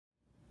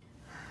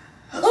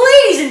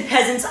and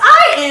peasants,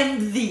 I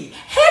am the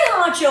head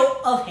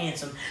honcho of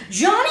Handsome,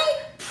 Johnny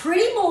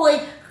Pretty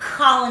Boy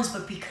Collins,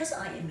 but because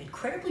I am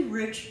incredibly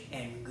rich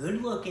and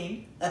good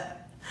looking,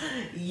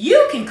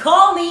 you can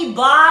call me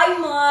by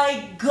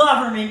my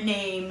government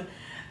name,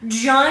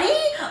 Johnny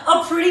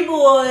a Pretty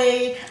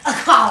Boy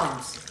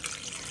Collins.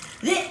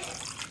 Okay,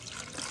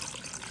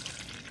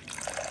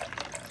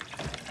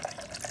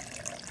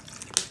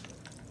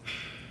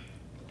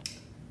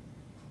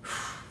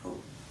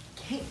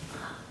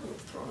 a little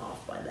thrown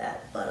off by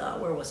that,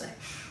 but where was I?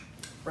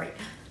 Right.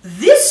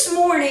 This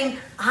morning,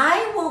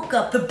 I woke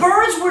up, the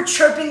birds were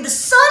chirping, the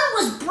sun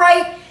was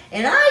bright,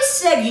 and I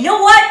said, you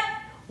know what?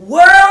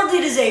 World,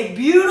 it is a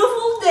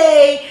beautiful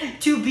day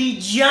to be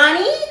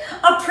Johnny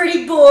a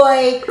Pretty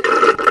Boy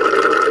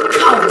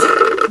Collins.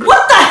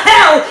 What the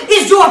hell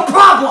is your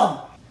problem?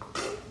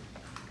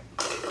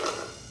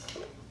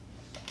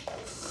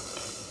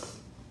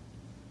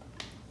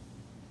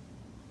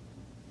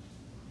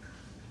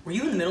 Were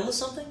you in the middle of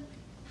something?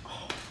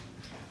 Oh,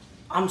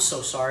 I'm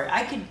so sorry.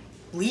 I could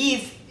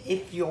leave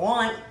if you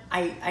want.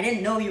 I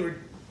didn't know you were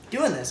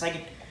doing this. I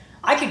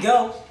could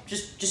go.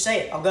 Just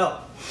say it. I'll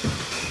go.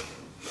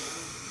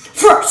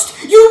 First,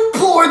 you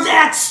pour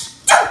that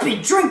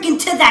stupid drink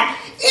into that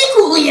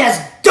equally as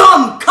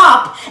dumb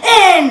cup,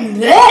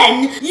 and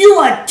then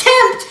you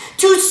attempt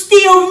to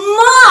steal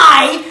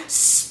my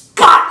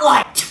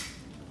spotlight.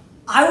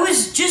 I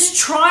was just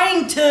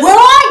trying to... Well,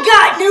 I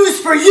got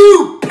news for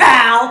you,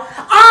 pal.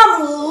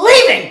 I'm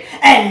leaving,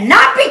 and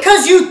not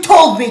because you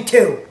told me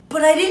to.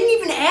 But I didn't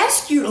even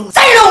ask you to...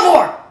 Say no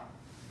more!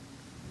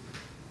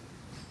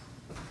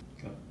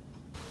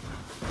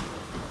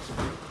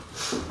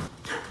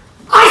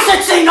 I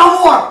said say no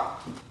more!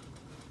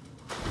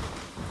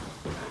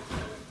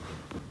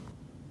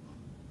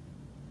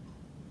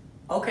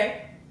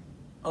 Okay.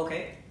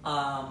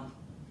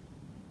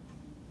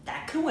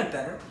 That could have went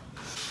better.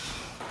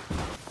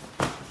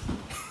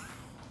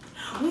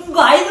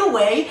 By the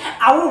way,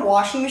 our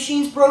washing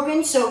machine's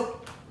broken, so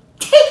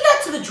take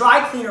that to the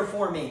dry cleaner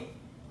for me.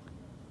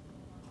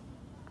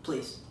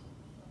 Please.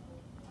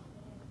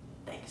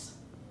 Thanks.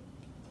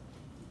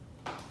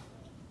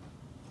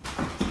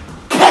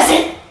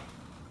 Peasant!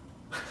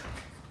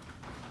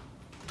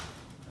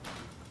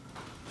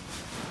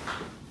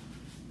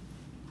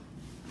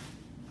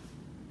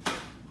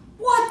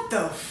 What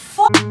the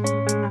fuck?